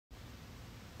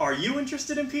Are you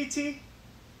interested in PT?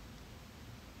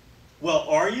 Well,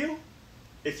 are you?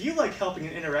 If you like helping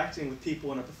and interacting with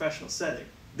people in a professional setting,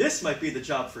 this might be the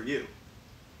job for you.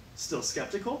 Still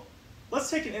skeptical? Let's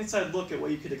take an inside look at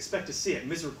what you could expect to see at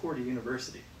Misericordia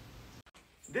University.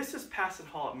 This is Passage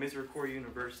Hall at Misericordia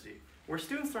University, where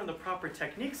students learn the proper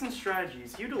techniques and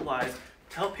strategies utilized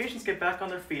to help patients get back on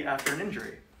their feet after an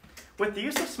injury. With the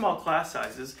use of small class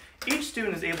sizes, each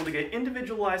student is able to get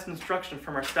individualized instruction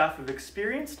from our staff of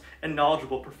experienced and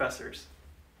knowledgeable professors.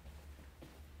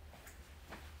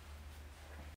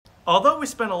 Although we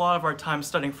spend a lot of our time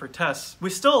studying for tests, we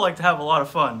still like to have a lot of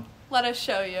fun. Let us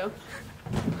show you.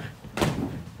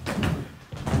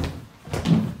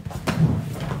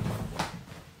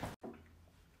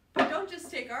 Don't just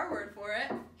take our word for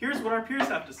it. Here's what our peers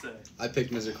have to say. I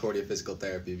picked Misericordia Physical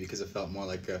Therapy because it felt more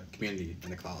like a community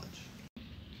than a college.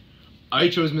 I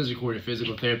chose Misericordia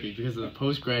Physical Therapy because of the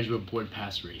postgraduate board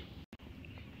pass rate.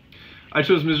 I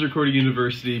chose Misericordia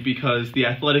University because the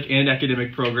athletic and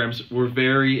academic programs were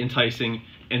very enticing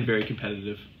and very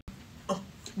competitive.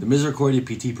 The Misericordia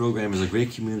PT program is a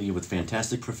great community with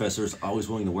fantastic professors always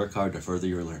willing to work hard to further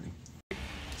your learning.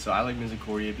 So I like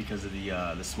Misericordia because of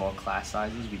the small class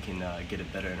sizes. We can get a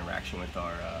better interaction with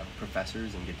our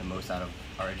professors and get the most out of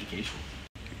our education.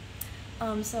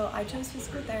 So I chose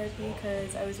physical therapy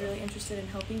because I was really interested in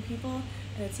helping people,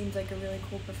 and it seems like a really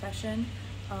cool profession,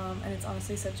 and it's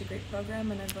honestly such a great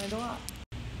program, and I've learned a lot.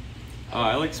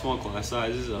 I like small class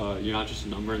sizes. You're not just a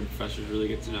number, and the professors really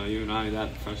get to know you, and not only that,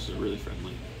 the professors are really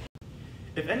friendly.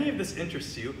 If any of this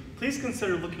interests you, please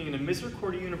consider looking into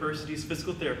Misericordia University's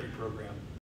physical therapy program.